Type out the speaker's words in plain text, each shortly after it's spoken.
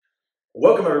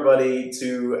Welcome everybody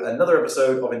to another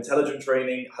episode of Intelligent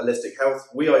Training Holistic Health.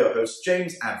 We are your hosts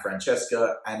James and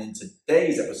Francesca, and in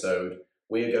today's episode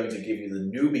we are going to give you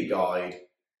the newbie guide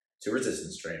to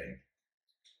resistance training.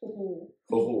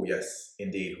 Yes,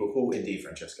 indeed. Indeed,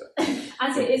 Francesca.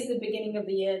 As it is the beginning of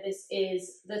the year, this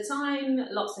is the time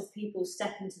lots of people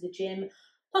step into the gym,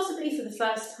 possibly for the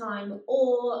first time,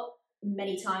 or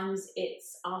many times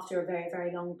it's after a very,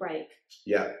 very long break.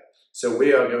 Yeah. So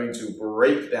we are going to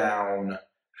break down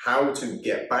how to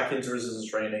get back into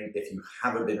resistance training if you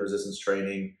haven't been resistance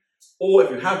training, or if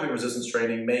you have been resistance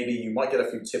training, maybe you might get a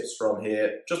few tips from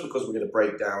here, just because we're going to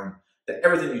break down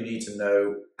everything you need to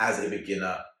know as a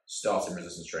beginner starting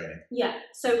resistance training. Yeah,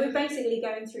 so we're basically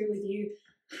going through with you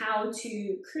how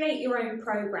to create your own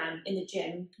program in the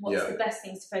gym, what's the best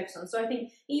things to focus on. So I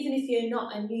think even if you're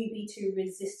not a newbie to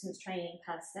resistance training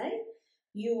per se,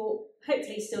 you will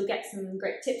hopefully still get some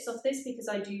great tips off this, because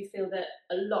I do feel that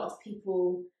a lot of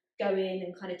people go in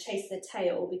and kind of chase their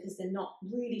tail because they're not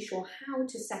really sure how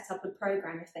to set up a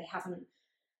program if they haven't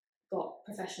got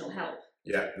professional help.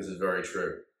 Yeah, this is very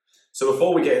true. So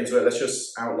before we get into it, let's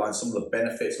just outline some of the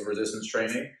benefits of resistance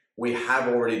training. We have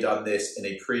already done this in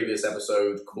a previous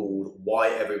episode called Why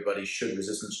Everybody Should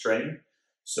Resistance Train.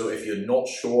 So if you're not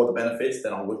sure of the benefits,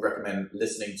 then I would recommend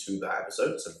listening to that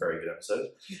episode. It's a very good episode.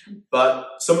 But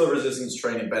some of the resistance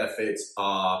training benefits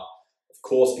are, of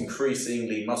course, increasing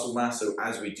lean muscle mass. So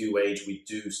as we do age, we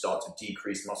do start to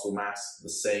decrease muscle mass. The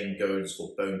same goes for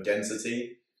bone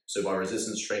density. So by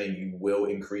resistance training, you will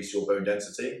increase your bone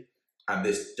density. And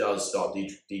this does start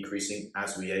decreasing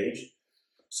as we age.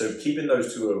 So keeping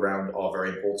those two around are very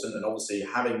important. And obviously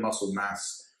having muscle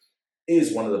mass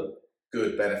is one of the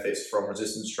good benefits from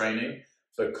resistance training,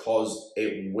 because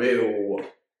it will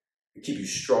keep you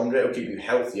stronger, it'll keep you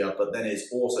healthier, but then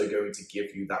it's also going to give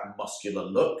you that muscular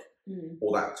look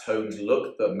or that toned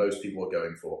look that most people are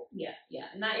going for. Yeah,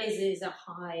 and that is a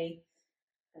high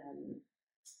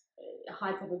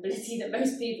probability that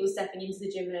most people stepping into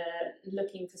the gym are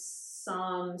looking for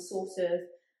some sort of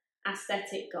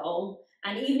aesthetic goal.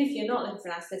 And even if you're not looking for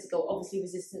an aesthetic goal, obviously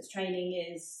resistance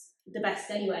training is the best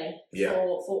anyway for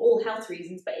all health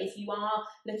reasons. But if you are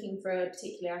looking for a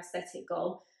particular aesthetic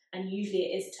goal, and usually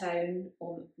it is tone,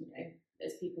 or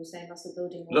as people say, muscle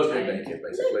building, or look good naked,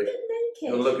 basically.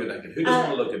 Look good naked. Who doesn't want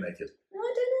to look good naked?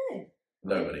 I don't know.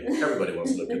 Nobody. Everybody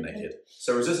wants to look good naked.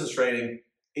 So resistance training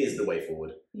is the way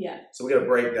forward. Yeah. So we're going to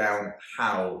break down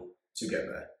how to get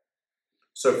there.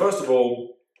 So first of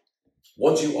all,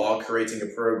 once you are creating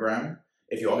a program,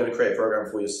 if you are going to create a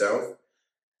program for yourself,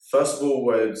 first of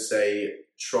all, I would say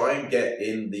try and get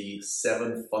in the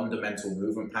 7 fundamental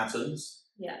movement patterns.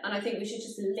 Yeah, and I think we should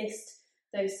just list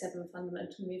those 7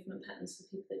 fundamental movement patterns for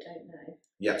people that don't know.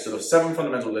 Yeah, so the 7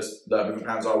 fundamental movement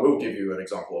patterns, I will give you an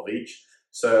example of each.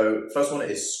 So first one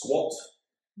is squat.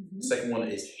 Second one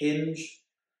is hinge.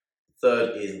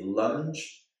 Third is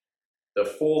lunge. The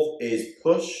fourth is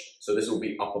push. So this will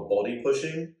be upper body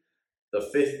pushing. The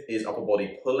fifth is upper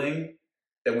body pulling.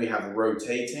 Then we have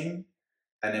rotating.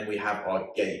 And then we have our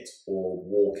gait or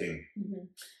walking.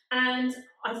 And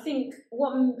I think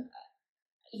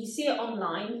you see it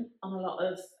online on a lot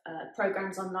of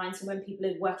programs online. So when people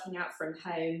are working out from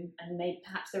home and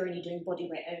perhaps they're only doing body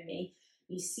weight only,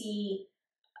 you see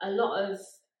a lot of,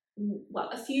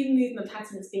 a few movement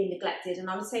patterns being neglected. And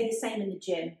I would say the same in the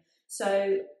gym.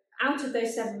 So out of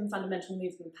those 7 fundamental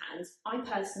movement patterns, I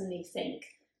personally think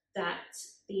that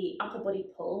the upper body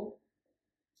pull,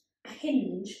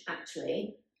 hinge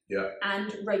actually,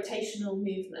 and rotational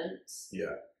movements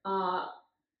are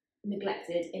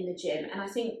neglected in the gym. And I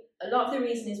think a lot of the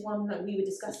reason is one that we were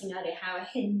discussing earlier, how a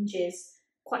hinge is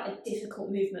quite a difficult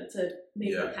movement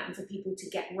pattern for people to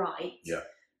get right.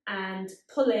 And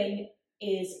pulling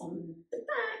is on the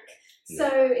back,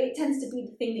 so it tends to be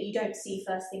the thing that you don't see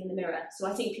first thing in the mirror. So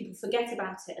I think people forget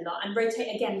about it a lot. And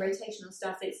rotational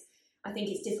stuff, I think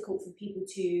it's difficult for people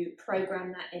to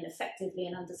program that in effectively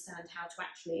and understand how to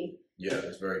actually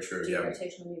that's very true. do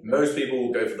rotational movement. Most people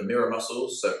will go for the mirror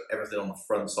muscles, so everything on the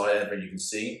front side, everything you can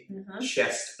see,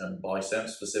 chest and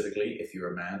biceps specifically. If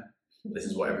you're a man, this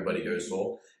is what everybody goes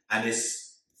for. And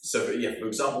for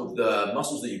example, the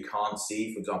muscles that you can't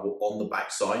see, for example, on the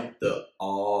backside, that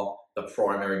are the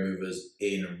primary movers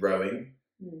in rowing,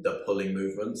 the pulling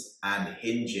movements and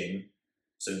hinging.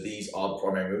 So these are the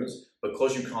primary movements.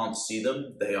 Because you can't see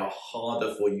them, they are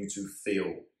harder for you to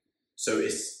feel. So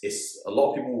it's a lot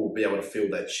of people will be able to feel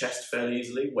their chest fairly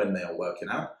easily when they are working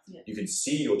out. You can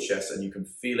see your chest and you can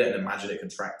feel it and imagine it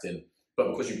contracting.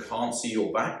 But because you can't see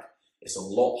your back, it's a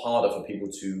lot harder for people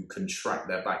to contract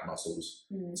their back muscles.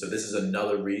 So this is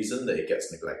another reason that it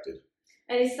gets neglected.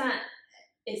 And is that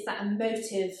it's that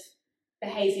emotive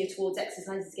behavior towards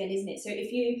exercises again, isn't it? So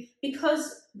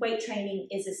because weight training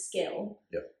is a skill,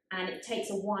 and it takes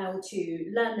a while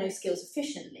to learn those skills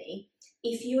efficiently,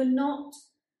 if you are not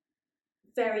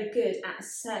very good at a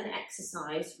certain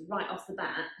exercise right off the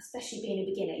bat, especially being a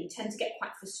beginner, you tend to get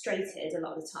quite frustrated a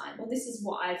lot of the time. Well, this is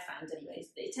what I've found anyways,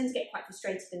 that you tend to get quite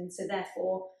frustrated, and so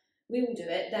therefore we will do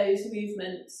it, those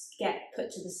movements get put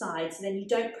to the side, so then you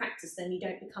don't practice them, you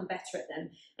don't become better at them,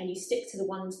 and you stick to the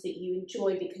ones that you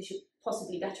enjoy because you're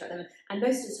possibly better at them. And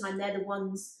most of the time they're the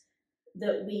ones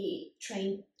that we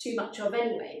train too much of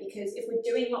anyway, because if we're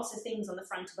doing lots of things on the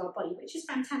front of our body, which is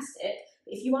fantastic,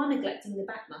 but if you are neglecting the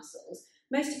back muscles,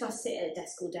 most of us sit at a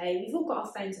desk all day, we've all got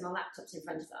our phones and our laptops in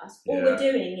front of us. All we're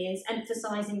doing is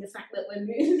emphasising the fact that we're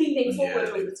leaning forward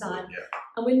all the time.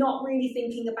 And we're not really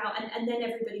thinking about, and then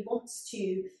everybody wants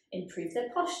to improve their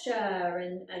posture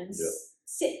and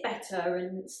sit better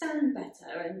and stand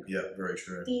better. And very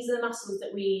true. These are the muscles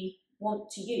that we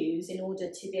want to use in order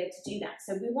to be able to do that.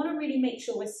 So we want to really make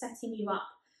sure we're setting you up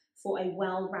for a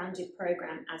well-rounded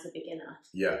program as a beginner.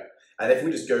 Yeah. And if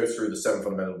we just go through the 7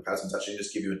 fundamental patterns, actually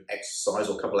just give you an exercise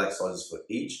or a couple of exercises for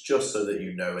each, just so that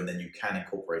you know, and then you can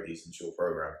incorporate these into your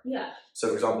program. Yeah. So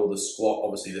for example, the squat,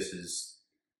 obviously this is,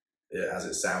 as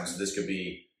it sounds, this could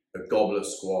be a goblet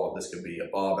squat, this could be a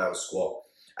barbell squat.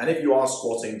 And if you are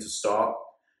squatting to start,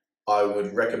 I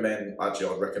would recommend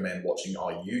watching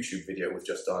our YouTube video we've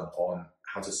just done on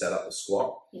how to set up a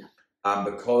squat. Yeah.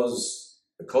 Because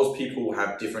people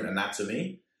have different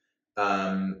anatomy,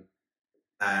 and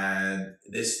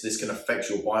this can affect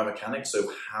your biomechanics,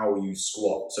 so how you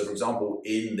squat. So for example,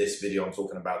 in this video I'm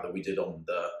talking about that we did on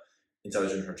the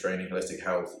Intelligent Training Holistic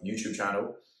Health YouTube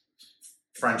channel,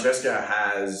 Francesca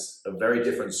has a very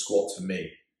different squat to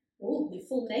me. Oh, you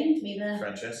full named me there.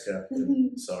 Francesca,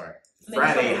 sorry.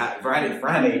 Franny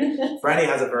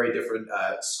has a very different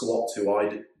squat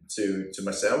to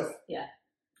myself. Yeah.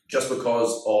 Just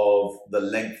because of the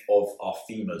length of our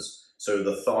femurs. So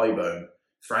the thigh bone,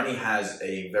 Franny has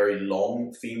a very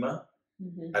long femur,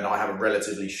 and I have a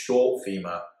relatively short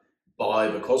femur.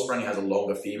 Because Franny has a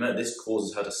longer femur, this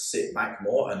causes her to sit back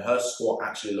more, and her squat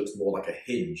actually looks more like a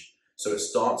hinge. So it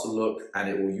starts to look, and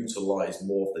it will utilize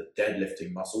more of the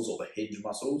deadlifting muscles or the hinge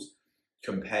muscles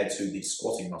compared to the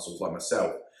squatting muscles like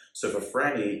myself. So for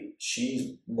Franny,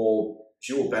 she will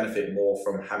benefit more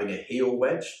from having a heel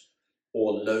wedge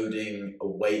or loading a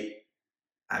weight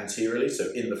anteriorly,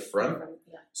 so in the front.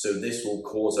 So this will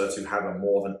cause her to have a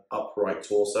more of an upright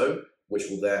torso, which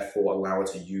will therefore allow her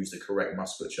to use the correct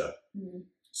musculature.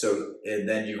 So and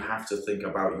then you have to think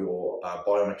about your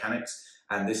biomechanics,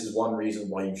 and this is one reason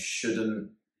why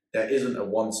there isn't a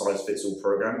one-size-fits-all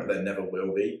program, there never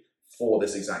will be, for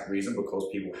this exact reason, because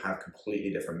people have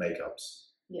completely different makeups.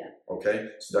 Yeah. Okay,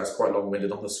 so that's quite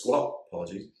long-winded on the squat,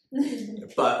 apologies.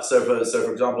 But so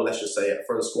for example, let's just say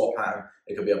for a squat pattern,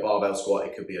 it could be a barbell squat,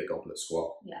 it could be a goblet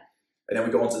squat. Yeah. And then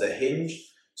we go on to the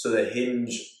hinge. So the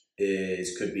hinge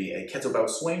could be a kettlebell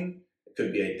swing, it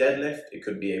could be a deadlift, it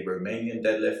could be a Romanian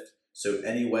deadlift. So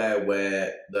anywhere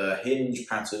where the hinge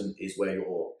pattern is where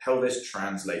your pelvis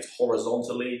translates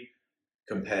horizontally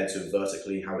compared to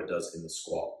vertically how it does in the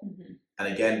squat.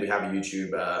 And again, we have a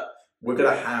YouTube, we're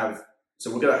gonna have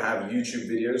YouTube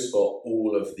videos for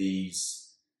all of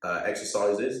these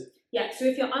exercises. Yeah, so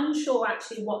if you're unsure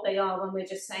actually what they are when we're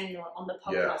just saying them on the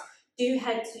podcast, do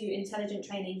head to Intelligent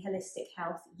Training Holistic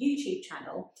Health YouTube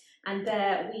channel, and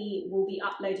there we will be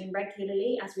uploading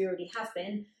regularly, as we already have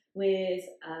been, with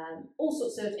all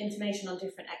sorts of information on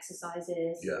different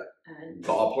exercises. Yeah.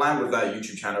 But our plan with that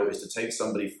YouTube channel is to take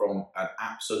somebody from an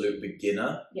absolute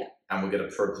beginner, and we're going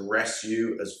to progress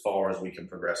you as far as we can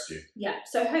progress you. Yeah,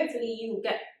 so hopefully you will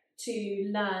get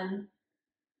to learn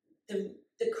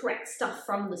the correct stuff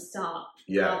from the start,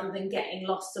 rather than getting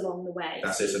lost along the way.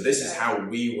 That's it. So this is how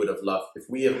we would have loved if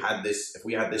we had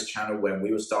this channel when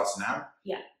we were starting out.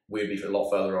 We'd be a lot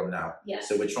further on now.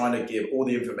 So we're trying to give all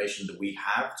the information that we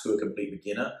have to a complete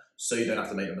beginner, so you don't have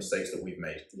to make the mistakes that we've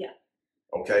made.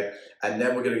 Okay. And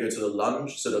then we're going to go to the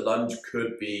lunge. So the lunge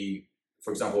could be,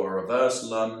 for example, a reverse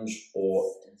lunge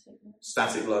or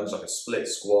static lunge, like a split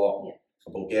squat,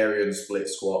 a Bulgarian split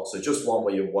squat. So just one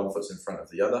where your one foot's in front of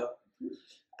the other.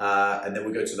 And then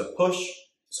we go to the push,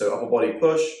 so upper body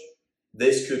push.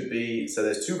 This could be, so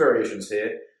there's two variations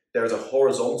here. There is a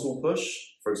horizontal push,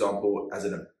 for example, as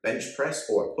in a bench press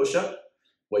or a push-up,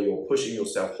 where you're pushing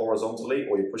yourself horizontally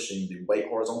or you're pushing the weight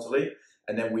horizontally.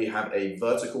 And then we have a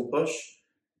vertical push,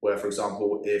 where, for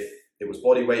example, if it was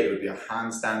body weight, it would be a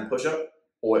handstand push-up.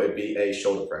 or it would be a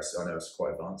shoulder press. I know it's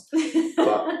quite advanced,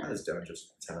 but as Darren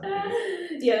just telling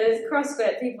me. Yeah, there's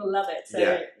CrossFit. People love it. So,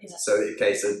 yeah. You know.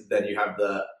 So then you have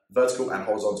the vertical and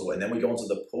horizontal, and then we go on to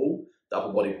the pull, the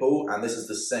upper body pull, and this is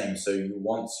the same. So you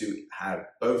want to have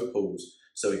both pulls.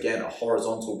 So again, a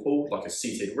horizontal pull, like a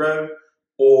seated row,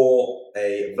 or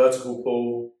a vertical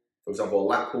pull, for example, a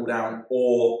lat pull down,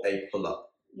 or a pull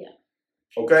up. Yeah.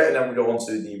 Okay, and then we go on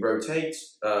to the rotate.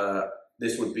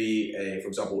 This would be, for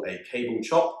example, a cable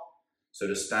chop. So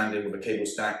just standing with a cable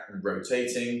stack and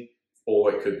rotating,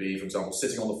 or it could be, for example,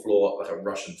 sitting on the floor like a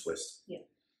Russian twist. Yeah.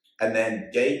 And then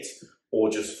gait,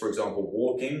 or just, for example,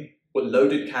 walking. But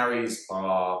loaded carries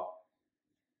are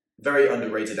very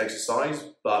underrated exercise,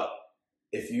 but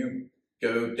if you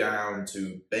go down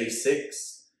to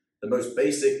basics, the most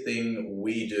basic thing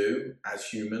we do as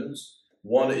humans,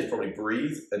 one is probably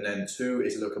breathe, and then two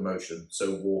is locomotion,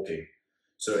 so walking.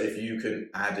 So if you can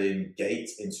add in gait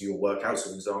into your workout, so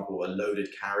for example, a loaded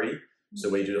carry, so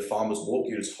where you do the farmer's walk,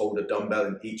 you just hold a dumbbell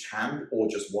in each hand or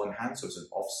just one hand, so it's an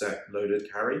offset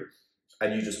loaded carry,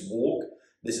 and you just walk.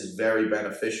 This is very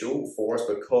beneficial for us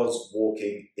because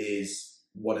walking is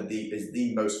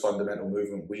the most fundamental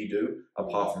movement we do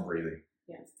apart from breathing.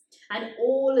 Yeah. And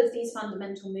all of these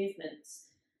fundamental movements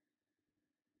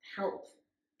help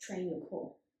train your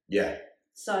core. Yeah.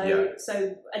 So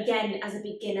again, as a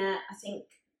beginner, I think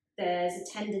there's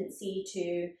a tendency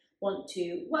to want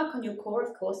to work on your core.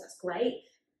 Of course, that's great,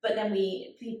 but then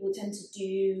people tend to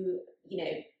do,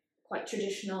 quite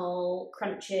traditional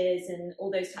crunches and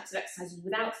all those types of exercises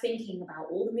without thinking about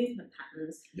all the movement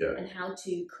patterns and how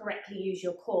to correctly use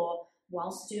your core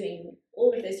whilst doing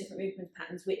all of those different movement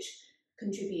patterns, which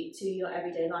contribute to your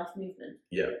everyday life movement.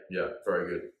 Yeah, very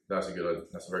good. That's a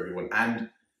very good one. And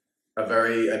a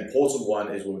very important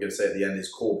one is what we're going to say at the end is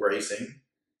core bracing.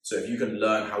 So if you can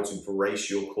learn how to brace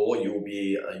your core,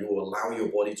 you'll allow your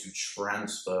body to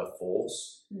transfer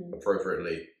force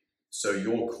appropriately. So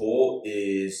your core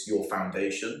is your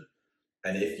foundation.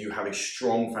 And if you have a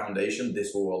strong foundation,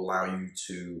 this will allow you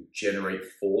to generate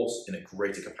force in a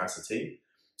greater capacity.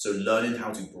 So learning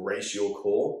how to brace your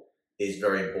core is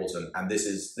very important. And this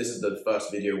is the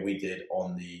first video we did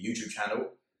on the YouTube channel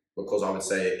because I would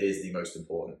say it is the most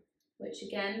important. Which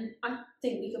again, I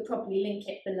think we could probably link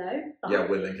it below. Yeah,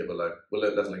 we'll link it below.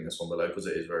 Let's link this one below because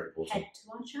it is very important. Head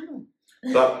to our channel.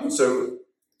 But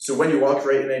so when you are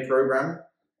creating a program,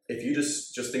 if you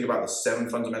just think about the 7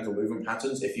 fundamental movement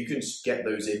patterns, if you can get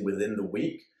those in within the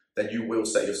week, then you will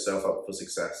set yourself up for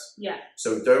success. Yeah.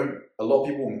 So a lot of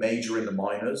people major in the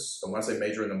minors, and when I say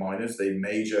major in the minors, they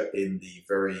major in the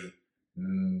very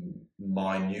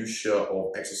minutiae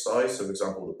of exercise. So for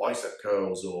example, the bicep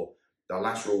curls or the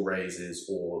lateral raises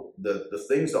or the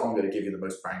things that aren't going to give you the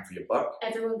most bang for your buck.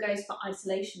 Everyone goes for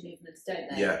isolation movements, don't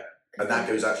they? Yeah. And that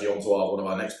goes actually on to one of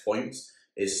our next points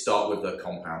is start with the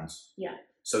compounds. Yeah.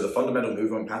 So the fundamental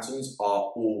movement patterns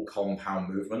are all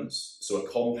compound movements. So a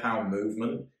compound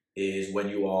movement is when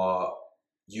you are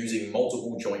using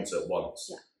multiple joints at once.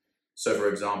 Yeah. So for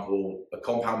example, a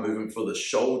compound movement for the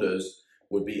shoulders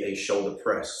would be a shoulder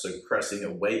press. So pressing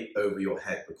a weight over your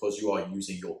head because you are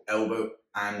using your elbow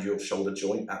and your shoulder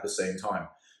joint at the same time,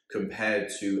 compared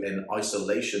to an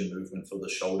isolation movement for the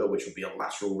shoulder, which would be a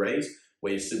lateral raise,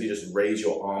 where you simply just raise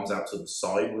your arms out to the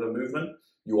side with a movement.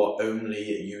 You are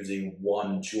only using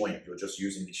one joint. You're just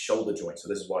using the shoulder joint. So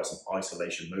this is why it's an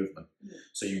isolation movement. Mm.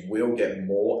 So you will get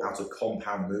more out of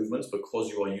compound movements because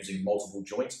you are using multiple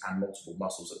joints and multiple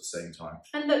muscles at the same time.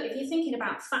 And look, if you're thinking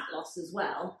about fat loss as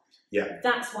well,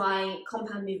 that's why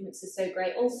compound movements are so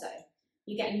great also.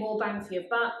 You're getting more bang for your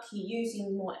buck, you're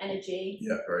using more energy.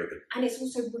 Yeah, very good. And it's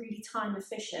also really time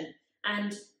efficient.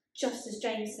 And just as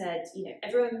James said,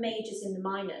 everyone majors in the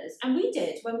minors, and we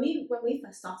did when we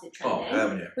first started training.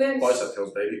 Yeah. Bicep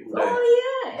curls, baby. All day.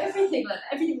 Oh yeah,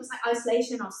 everything was like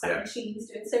isolation. I was sat machines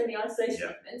doing so many isolation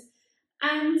movements,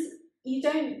 and you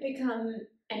don't become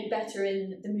any better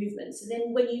in the movements. So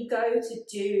then when you go to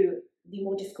do the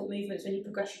more difficult movements, when you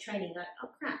progress your training, like,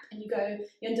 oh crap, and you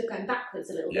end up going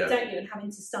backwards a little bit, don't you, and having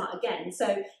to start again. So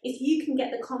if you can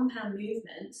get the compound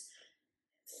movements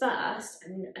first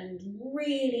and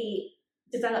really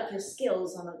develop your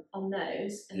skills on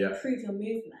those and improve your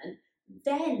movement,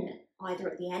 then either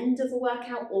at the end of a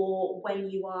workout or when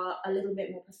you are a little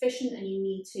bit more proficient and you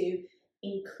need to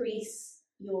increase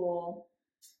your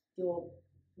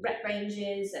rep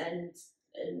ranges and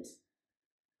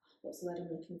what's the word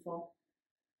I'm looking for?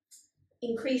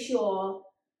 Increase your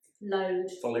load.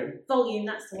 Volume,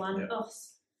 that's the one. Yeah. Oh,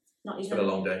 it's been a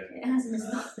long day. It hasn't.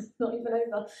 It's not even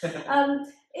over.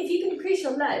 If you can increase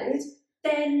your load,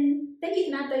 then you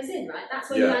can add those in, right? That's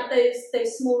when you add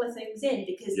those smaller things in,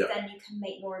 because then you can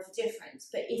make more of a difference.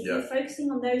 But if you're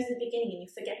focusing on those at the beginning and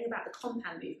you're forgetting about the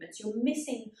compound movements, you're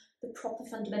missing the proper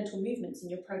fundamental movements in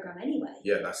your program anyway.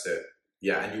 Yeah, that's it.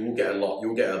 Yeah, and you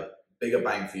will get a bigger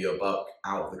bang for your buck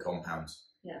out of the compounds.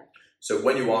 Yeah. So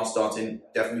when you are starting,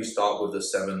 definitely start with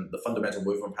the fundamental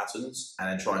movement patterns, and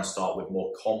then try and start with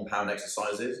more compound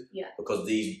exercises. Yeah. Because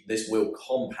this will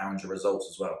compound your results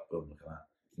as well. Boom, look at that.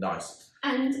 Nice.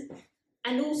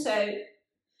 And also,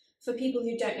 for people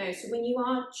who don't know, so when you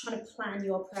are trying to plan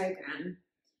your program,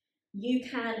 you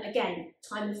can, again,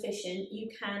 time efficient, you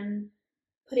can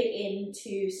put it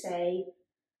into, say,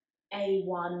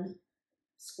 A1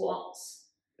 squats,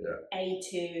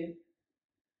 A2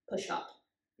 push-up.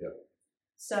 Yeah.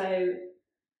 So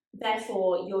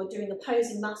therefore, you're doing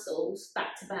opposing muscles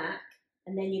back to back,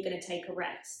 and then you're going to take a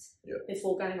rest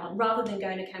before going on, rather than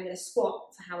going, okay, I'm going to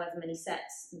squat for however many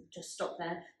sets, and just stop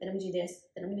there, then I'm going to do this,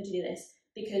 then I'm going to do this.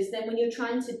 Because then when you're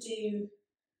trying to do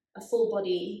a full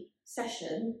body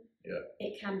session,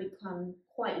 it can become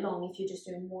quite long if you're just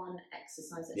doing one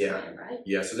exercise at a time, right?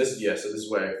 Yeah, so this is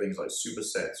where things like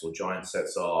supersets or giant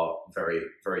sets are very,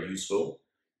 very useful,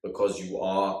 because you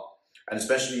are, and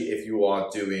especially if you are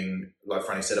doing, like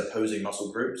Franny said, opposing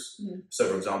muscle groups. Mm. So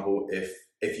for example,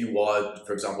 if you are,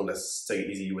 for example, let's take it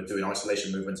easy, you were doing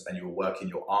isolation movements and you were working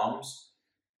your arms,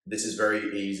 this is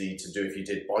very easy to do if you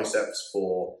did biceps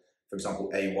for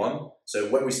example, A1. So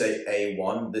when we say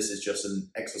A1, this is just an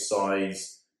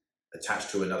exercise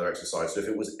attached to another exercise. So if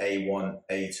it was A1,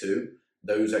 A2,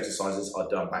 those exercises are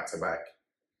done back to back.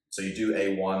 So you do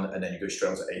A1 and then you go straight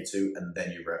on to A2 and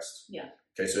then you rest. Yeah.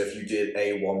 Okay, so if you did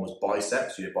A1 was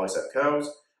biceps, you did bicep curls,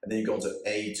 and then you go on to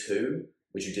A2,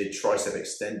 which you did tricep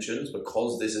extensions.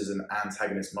 Because this is an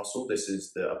antagonist muscle, this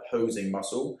is the opposing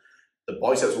muscle, the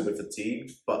biceps will be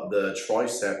fatigued, but the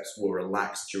triceps will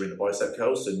relax during the bicep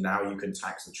curls. So now you can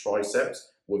tax the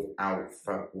triceps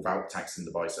without taxing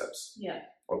the biceps. Yeah.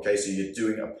 Okay, so you're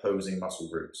doing opposing muscle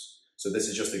groups. So this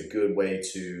is just a good way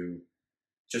to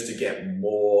get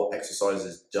more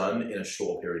exercises done in a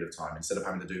short period of time, instead of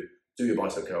having to do your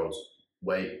bicep curls,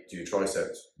 wait, do your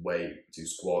triceps, wait, do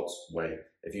squats, wait.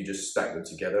 If you just stack them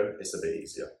together, it's a bit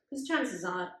easier. Because chances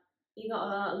are you got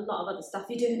a lot of other stuff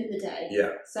you're doing in the day. Yeah.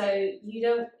 So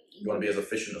you want to be as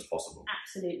efficient as possible.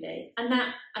 Absolutely, and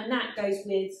that goes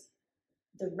with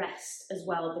the rest as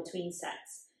well between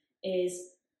sets.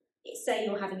 Say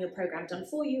you're having your program done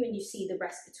for you and you see the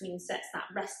rest between sets. That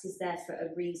rest is there for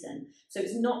a reason. So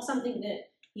it's not something that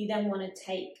you then want to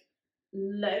take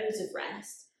loads of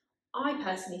rest. I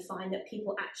personally find that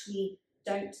people actually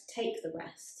don't take the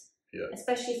rest. Yeah.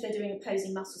 Especially if they're doing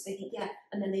opposing muscles, they think,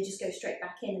 and then they just go straight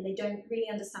back in, and they don't really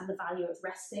understand the value of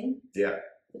resting. Yeah.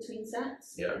 Between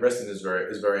sets. Yeah, resting is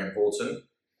very important.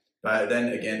 But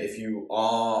then again, if you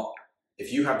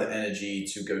have the energy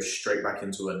to go straight back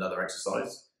into another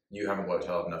exercise, you haven't worked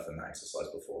hard enough in that exercise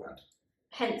beforehand.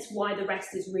 Hence why the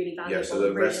rest is really valuable. Yeah, so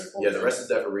the rest is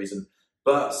there for a reason.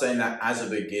 But saying that, as a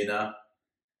beginner,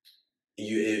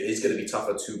 it's going to be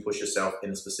tougher to push yourself in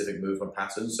a specific movement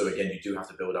pattern. So again, you do have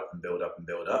to build up and build up and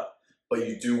build up. But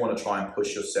you do want to try and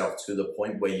push yourself to the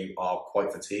point where you are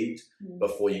quite fatigued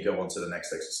before you go on to the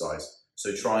next exercise.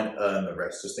 So try and earn the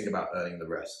rest. Just think about earning the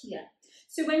rest. Yeah.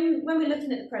 So when we're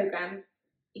looking at the program,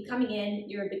 you're coming in,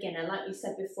 you're a beginner. Like we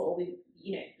said before, we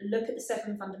look at the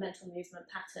 7 fundamental movement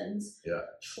patterns. Yeah.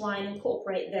 Try and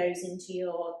incorporate those into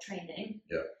your training.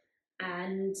 Yeah.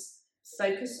 And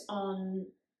focus on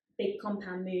big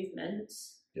compound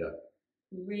movements. Yeah.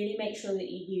 Really make sure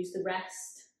that you use the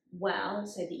rest well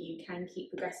so that you can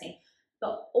keep progressing.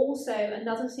 But also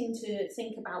another thing to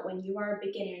think about when you are a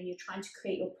beginner and you're trying to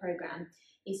create your program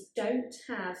is don't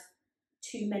have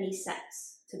too many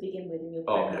sets to begin with in your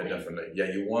program. Oh yeah, definitely.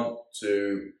 Yeah, you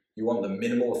want the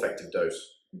minimal effective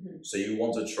dose. Mm-hmm. So you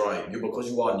want to try, because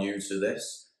you are new to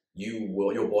this,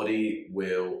 your body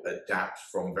will adapt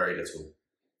from very little.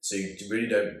 So you really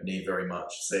don't need very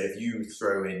much. So if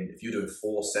you're doing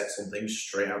 4 sets on things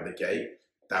straight out the gate,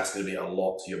 that's going to be a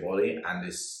lot to your body, and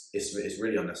it's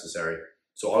really unnecessary.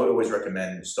 So I would always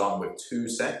recommend starting with 2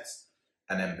 sets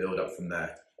and then build up from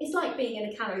there. It's like being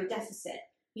in a calorie deficit.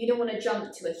 You don't want to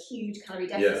jump to a huge calorie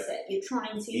deficit. Yeah. You're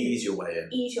trying to ease your way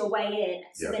in.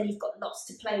 So then you've got lots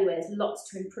to play with, lots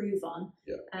to improve on.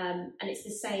 Yeah. And it's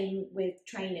the same with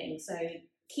training. So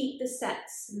keep the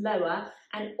sets lower,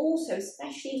 and also,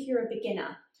 especially if you're a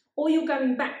beginner or you're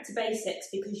going back to basics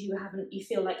because you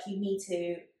feel like you need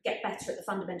to get better at the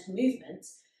fundamental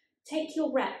movements, take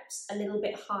your reps a little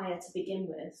bit higher to begin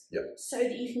with, Yep. so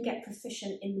that you can get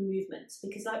proficient in the movements,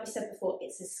 because like we said before,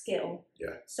 it's a skill.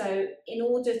 Yeah. So in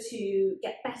order to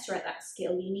get better at that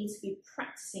skill, you need to be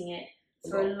practicing it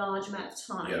for a large amount of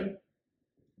time,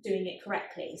 doing it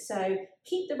correctly. So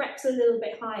keep the reps a little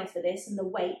bit higher for this and the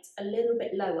weight a little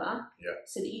bit lower,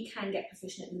 so that you can get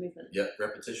proficient in the movement. Yeah,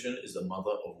 repetition is the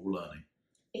mother of all learning.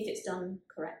 If it's done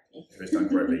correctly. If it's done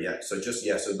correctly, yeah. So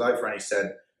so like Franny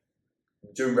said,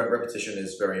 doing repetition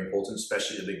is very important,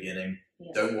 especially at the beginning.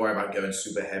 Yeah. Don't worry about going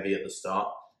super heavy at the start.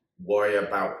 Worry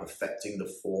about perfecting the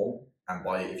form. And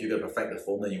if you're going to perfect the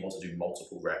form, then you want to do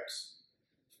multiple reps.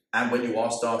 And when you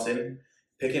are starting,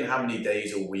 picking how many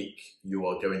days a week you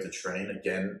are going to train,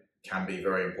 again, can be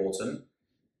very important.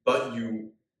 But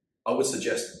I would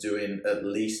suggest doing at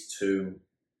least two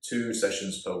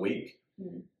sessions per week.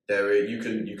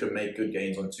 You can make good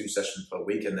gains on 2 sessions per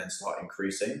week and then start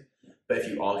increasing. But if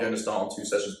you are going to start on 2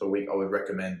 sessions per week, I would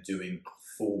recommend doing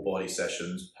full body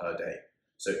sessions per day.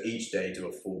 So each day do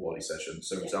a full body session.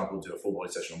 So for example, do a full body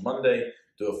session on Monday,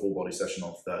 do a full body session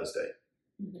on Thursday.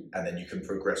 And then you can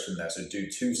progress from there. So do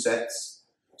 2 sets.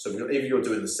 So if you're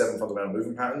doing the 7 fundamental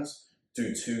movement patterns,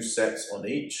 do 2 sets on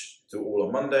each, do it all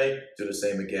on Monday, do the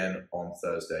same again on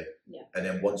Thursday. Yeah. And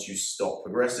then once you stop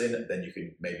progressing, then you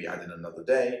can maybe add in another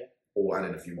day or add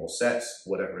in a few more sets,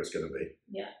 whatever it's going to be.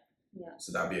 Yeah. Yeah.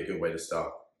 So that'd be a good way to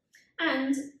start.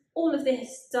 And all of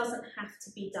this doesn't have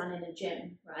to be done in a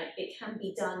gym, right? It can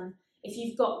be done if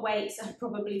you've got weights, and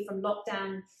probably from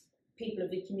lockdown, people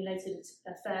have accumulated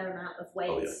a fair amount of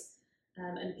weights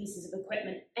and pieces of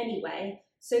equipment anyway.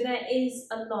 So there is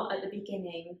a lot at the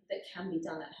beginning that can be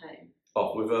done at home.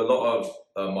 With a lot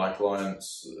of my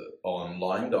clients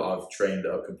online that I've trained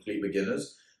that are complete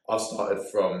beginners, I've started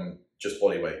from just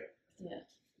body weight. Yeah.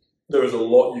 There is a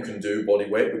lot you can do body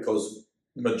weight, because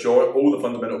all the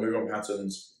fundamental movement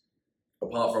patterns,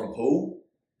 apart from pull,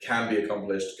 can be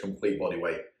accomplished complete body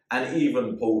weight. And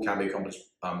even pull can be accomplished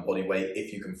body weight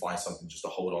if you can find something just to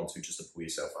hold on to, just to pull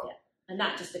yourself up. Yeah. And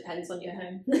that just depends on your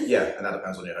home. Yeah, and that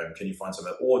depends on your home. Can you find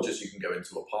something, or just you can go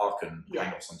into a park and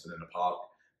hang off something in the park.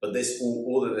 But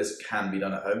all of this can be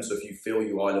done at home. So if you feel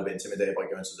you are a little bit intimidated by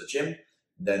going to the gym,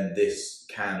 then this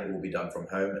can all be done from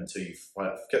home until you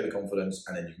get the confidence,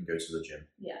 and then you can go to the gym.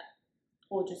 Yeah,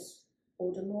 or just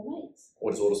order more weights.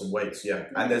 Or just order some weights, yeah.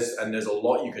 And there's a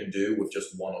lot you can do with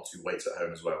just 1 or 2 weights at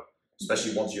home as well.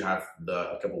 Especially once you have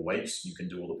a couple of weights, you can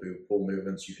do all the pull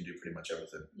movements. You can do pretty much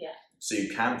everything. Yeah. So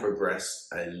you can progress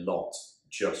a lot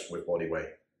just with body weight.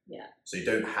 Yeah. So you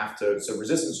don't have to. So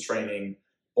resistance training,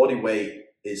 body weight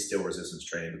is still resistance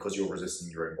training because you're resisting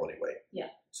your own body weight. Yeah.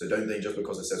 So don't think just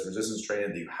because it says resistance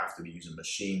training that you have to be using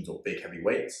machines or big heavy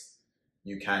weights.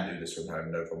 You can do this from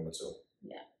home, no problem at all.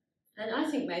 Yeah. And I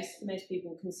think most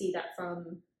people can see that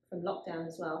from lockdown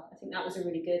as well. I think that was a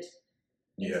really good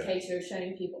indicator of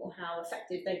showing people how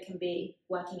effective they can be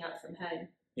working out from home.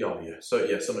 Yeah. So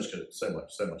much can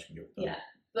go. Yeah.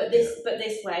 But this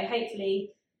way,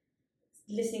 hopefully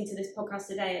listening to this podcast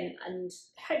today and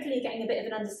hopefully getting a bit of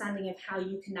an understanding of how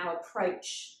you can now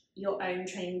approach your own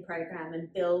training program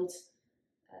and build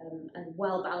a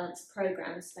well-balanced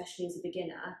program, especially as a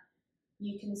beginner,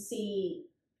 you can see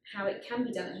how it can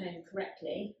be done at home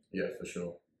correctly. Yeah, for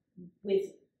sure. With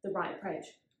the right approach.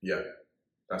 Yeah,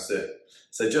 that's it.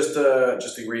 So just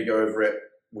to really go over it,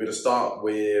 we're going to start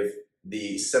with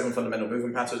the 7 fundamental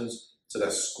movement patterns. So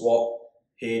that's squat,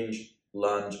 hinge,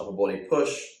 lunge, upper body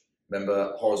push.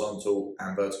 Remember, horizontal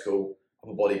and vertical.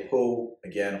 Upper body pull,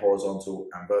 again, horizontal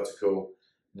and vertical.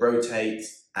 Rotate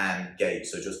and gait,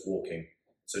 so just walking.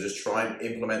 So just try and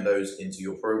implement those into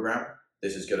your program.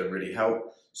 This is going to really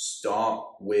help. Start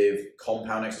with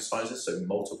compound exercises, so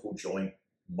multiple joint,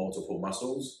 multiple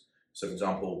muscles. So for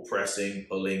example, pressing,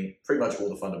 pulling, pretty much all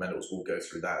the fundamentals, will go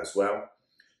through that as well.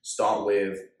 Start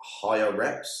with higher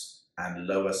reps and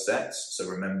lower sets. So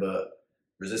remember,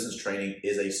 resistance training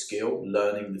is a skill.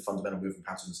 Learning the fundamental movement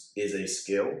patterns is a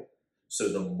skill.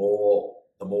 So the more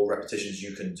repetitions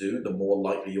you can do, the more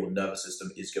likely your nervous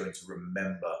system is going to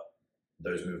remember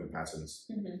those movement patterns.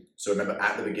 Mm-hmm. So remember,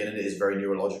 at the beginning, it is very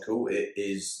neurological. It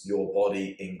is your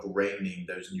body ingraining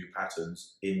those new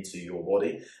patterns into your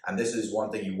body. And this is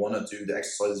one thing you want to do the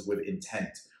exercises with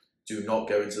intent. Do not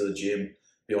go into the gym,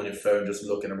 be on your phone, just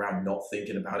looking around, not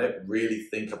thinking about it. Really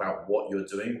think about what you're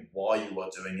doing, why you are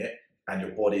doing it, and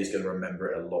your body is going to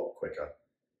remember it a lot quicker.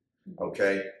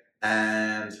 Okay,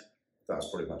 and that's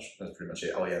pretty much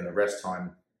it. Oh yeah, and the rest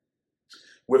time.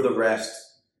 With the rest,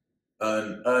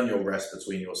 earn your rest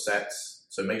between your sets.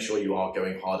 So make sure you are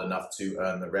going hard enough to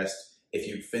earn the rest. If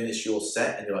you finish your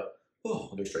set and you're like, oh,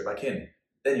 I'll go straight back in,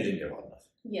 then you didn't go hard enough.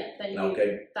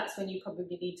 then that's when you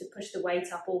probably need to push the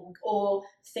weight up or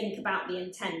think about the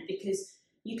intent, because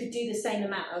you could do the same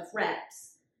amount of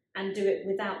reps and do it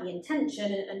without the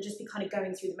intention and just be kind of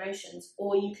going through the motions,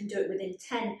 or you can do it with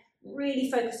intent,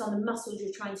 really focus on the muscles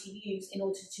you're trying to use in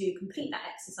order to complete that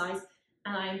exercise.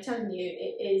 And I'm telling you,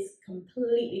 it is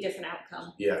completely different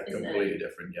outcome. Yeah, completely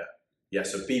different, Yeah,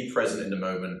 so be present in the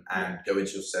moment and go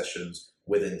into your sessions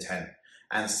with intent.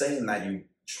 And saying that, you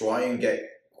try and get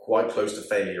quite close to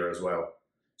failure as well.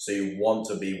 So you want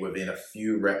to be within a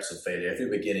few reps of failure. If you're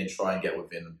beginning, try and get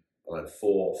within like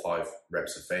 4 or 5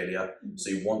 reps of failure. So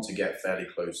you want to get fairly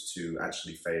close to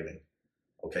actually failing.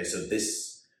 Okay, so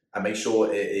this, and make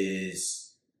sure it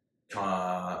is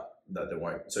no, don't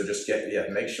worry. So just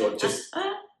make sure, just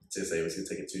to say, it's going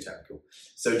to take it too technical.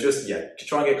 So just,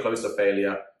 try and get close to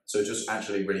failure. So just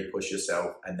actually really push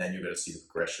yourself, and then you're going to see the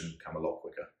progression come a lot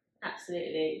quicker.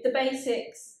 Absolutely. The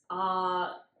basics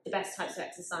are the best types of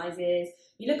exercises.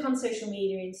 You look on social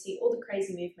media and see all the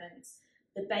crazy movements.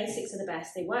 The basics are the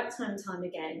best. They work time and time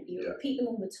again. You repeat them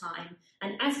all the time.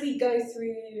 And as we go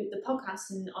through the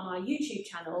podcast and on our YouTube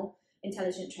channel,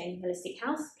 Intelligent Training Holistic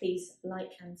Health, please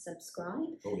like and subscribe.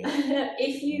 Oh, yeah.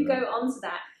 If you go onto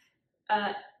that,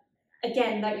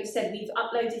 again, like we said, we've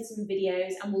uploaded some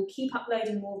videos and we'll keep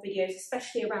uploading more videos,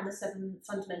 especially around the 7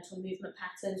 fundamental movement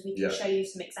patterns. We can show you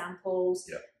some examples.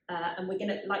 And we're going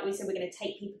to, like we said, we're going to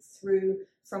take people through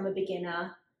from a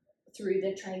beginner through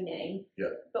the training.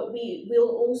 But we will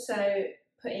also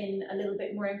put in a little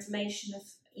bit more information of,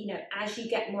 as you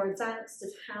get more advanced, of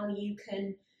how you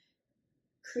can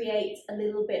create a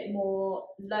little bit more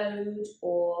load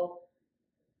or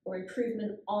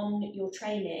improvement on your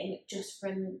training just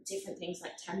from different things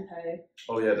like tempo.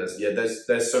 Oh yeah,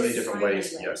 there's so many different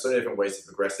ways. So many different ways to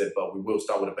progress it. But we will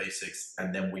start with the basics,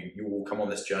 and then you will come on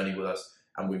this journey with us,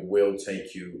 and we will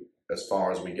take you as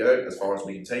far as we go, as far as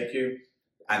we can take you.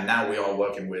 And now we are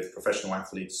working with professional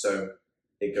athletes, so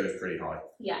it goes pretty high.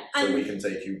 So we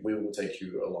will take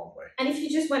you a long way. And if you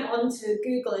just went on to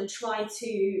Google and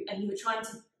you were trying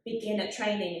to begin at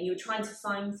training and you were trying to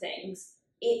find things,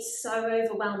 it's so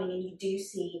overwhelming, and you do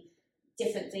see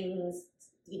different things,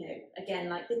 again,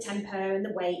 like the tempo and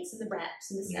the weights and the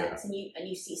reps and the sets, and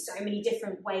you see so many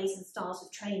different ways and styles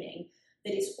of training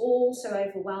that it's all so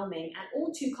overwhelming and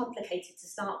all too complicated to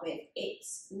start with. It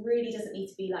really doesn't need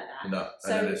to be like that. No,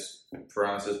 and then it's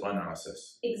paralysis by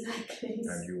analysis. Exactly.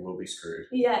 And you will be screwed.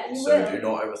 Yeah, you will. So do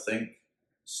not overthink.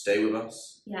 Stay with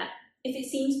us. Yeah. If it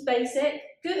seems basic,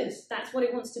 good. That's what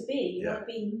it wants to be. You want to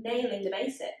be nailing the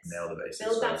basics. Nail the basics.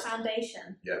 Build that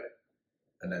foundation. Yep.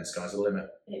 And then sky's the limit.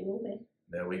 It will be.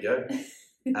 There we go.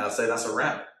 And I'll say that's a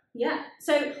wrap. Yeah.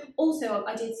 So also,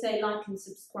 I did say like and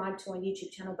subscribe to our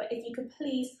YouTube channel, but if you could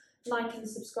please like and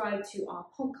subscribe to our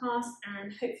podcast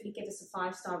and hopefully give us a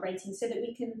 5-star rating so that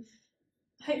we can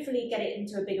hopefully get it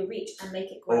into a bigger reach and make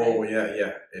it grow. Oh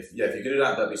yeah. If you could do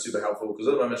that, that'd be super helpful, because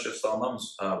at the moment it's just our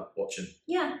mums watching.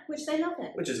 Yeah, which they love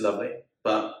it. Which is lovely,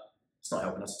 but it's not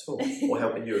helping us at all, or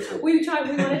helping you at all. We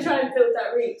want to try and build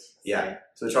that reach. Yeah,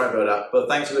 so try and build up. But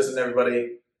thanks for listening,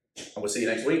 everybody, and we'll see you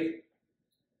next week.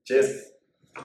 Cheers.